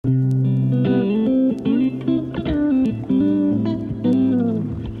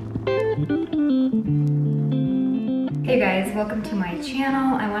to my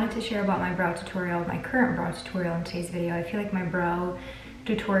channel. I wanted to share about my brow tutorial, my current brow tutorial in today's video. I feel like my brow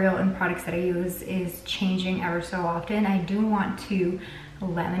tutorial and products that I use is changing ever so often. I do want to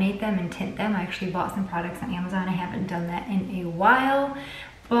laminate them and tint them. I actually bought some products on Amazon. I haven't done that in a while,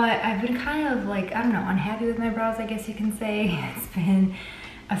 but I've been kind of like, I don't know, unhappy with my brows, I guess you can say. It's been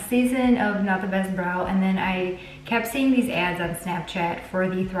a season of not the best brow, and then I kept seeing these ads on Snapchat for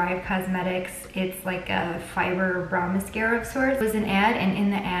the Thrive Cosmetics. It's like a fiber brow mascara of sorts. It was an ad, and in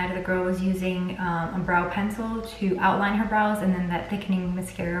the ad the girl was using a brow pencil to outline her brows, and then that thickening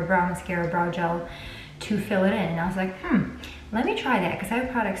mascara, brow gel to fill it in. And I was like, let me try that, because I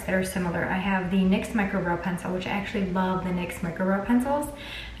have products that are similar. I have the NYX Micro Brow Pencil, which I actually love the NYX Micro Brow Pencils,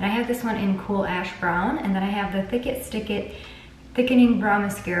 and I have this one in Cool Ash Brown, and then I have the Thick It Stick It Thickening Brow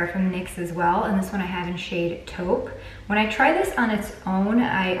Mascara from NYX as well, and this one I have in shade Taupe. When I tried this on its own,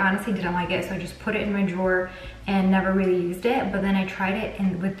 I honestly didn't like it, so I just put it in my drawer and never really used it. But then I tried it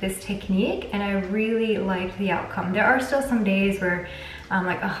with this technique, and I really liked the outcome. There are still some days where I'm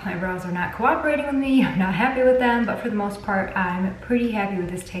like, oh, my brows are not cooperating with me, I'm not happy with them, but for the most part, I'm pretty happy with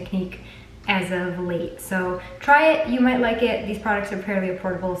this technique as of late. So try it, you might like it. These products are fairly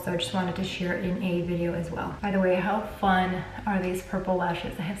affordable, so I just wanted to share it in a video as well. By the way, how fun are these purple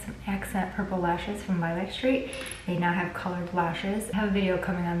lashes? I have some accent purple lashes from Lilac Street. They now have colored lashes. I have a video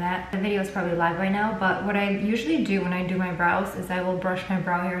coming on that. The video is probably live by now, but what I usually do when I do my brows is I will brush my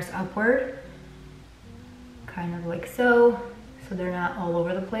brow hairs upward, kind of like so they're not all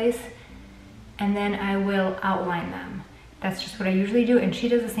over the place, and then I will outline them. That's just what I usually do, and she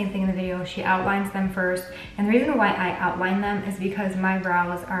does the same thing in the video. She outlines them first, and the reason why I outline them is because my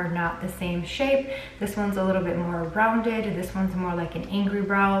brows are not the same shape. This one's a little bit more rounded, this one's more like an angry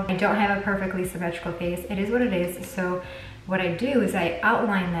brow. I don't have a perfectly symmetrical face. It is what it is. So what I do is I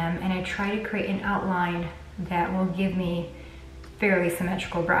outline them, and I try to create an outline that will give me fairly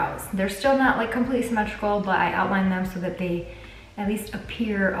symmetrical brows. They're still not like completely symmetrical, but I outline them so that they at least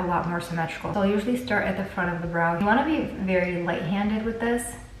appear a lot more symmetrical. So I'll usually start at the front of the brow. You want to be very light-handed with this,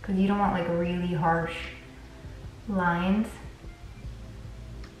 because you don't want like really harsh lines.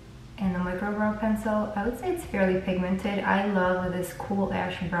 And the Micro Brow Pencil, I would say it's fairly pigmented. I love this Cool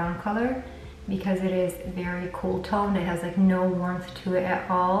Ash Brown color because it is very cool toned. It has like no warmth to it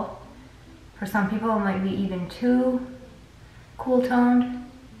at all. For some people it might be even too cool toned,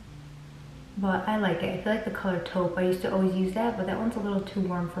 but I like it. I feel like the color Taupe, I used to always use that, but that one's a little too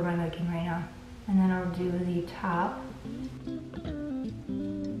warm for my liking right now. And then I'll do the top.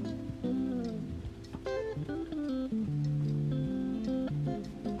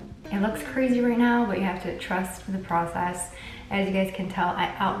 It looks crazy right now, but you have to trust the process. As you guys can tell,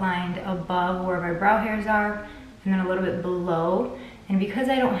 I outlined above where my brow hairs are, and then a little bit below. And because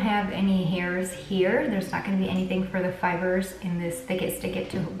I don't have any hairs here, there's not going to be anything for the fibers in this Thick It Stick It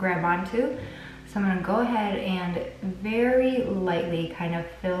to grab onto. So I'm going to go ahead and very lightly kind of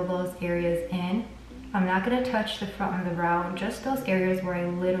fill those areas in. I'm not going to touch the front of the brow, just those areas where I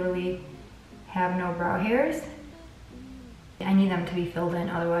literally have no brow hairs. I need them to be filled in,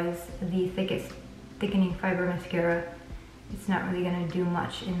 otherwise the thickening fiber mascara, it's not really going to do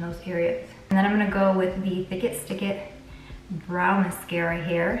much in those areas. And then I'm going to go with the Thick It Stick It brow mascara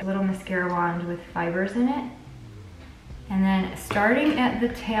here, a little mascara wand with fibers in it. And then starting at the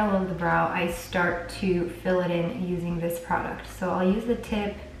tail of the brow, I start to fill it in using this product. So I'll use the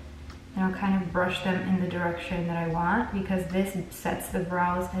tip and I'll kind of brush them in the direction that I want, because this sets the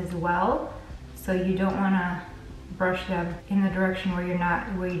brows as well. So you don't want to brush them in the direction where you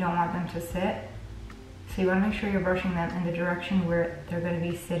don't want them to sit. So you want to make sure you're brushing them in the direction where they're going to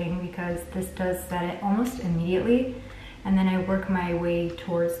be sitting, because this does set it almost immediately. And then I work my way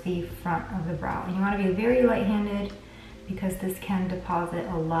towards the front of the brow. And you want to be very light-handed, because this can deposit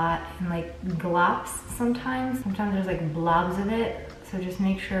a lot and like glops sometimes. Sometimes there's like blobs of it. So just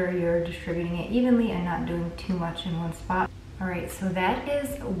make sure you're distributing it evenly and not doing too much in one spot. All right, so that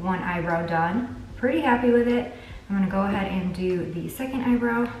is one eyebrow done. Pretty happy with it. I'm gonna go ahead and do the second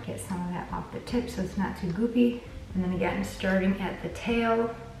eyebrow. Get some of that off the tip so it's not too goopy. And then again, starting at the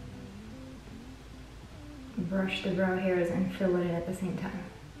tail, brush the brow hairs and fill it in at the same time.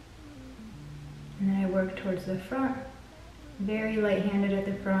 And then I work towards the front, very light-handed at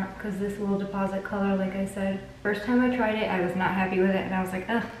the front, because this will deposit color, like I said. First time I tried it, I was not happy with it, and I was like,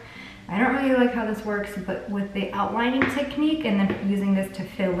 ugh, I don't really like how this works. But with the outlining technique and then using this to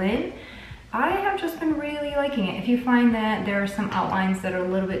fill in, I have just been really liking it. If you find that there are some outlines that are a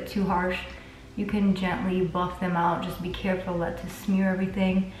little bit too harsh, you can gently buff them out. Just be careful not to smear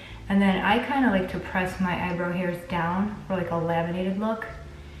everything. And then I kind of like to press my eyebrow hairs down for like a laminated look,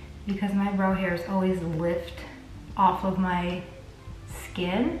 because my brow hairs always lift off of my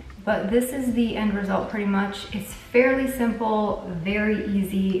skin. But this is the end result pretty much. It's fairly simple, very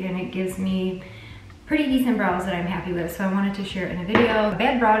easy, and it gives me pretty decent brows that I'm happy with. So I wanted to share it in a video. A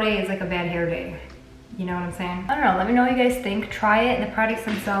bad brow day is like a bad hair day. You know what I'm saying? I don't know, let me know what you guys think. Try it. The products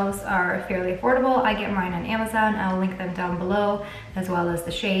themselves are fairly affordable. I get mine on Amazon. I'll link them down below, as well as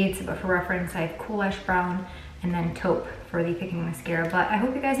the shades. But for reference, I have Cool Ash Brown and then Taupe for the thickening mascara. But I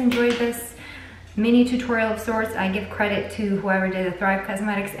hope you guys enjoyed this mini tutorial of sorts. I give credit to whoever did the Thrive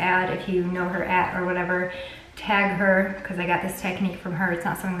Cosmetics ad. If you know her or whatever, tag her, because I got this technique from her. It's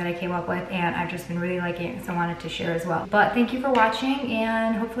not something that I came up with, and I've just been really liking it, so I wanted to share as well. But thank you for watching,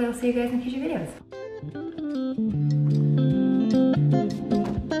 and hopefully I'll see you guys in future videos.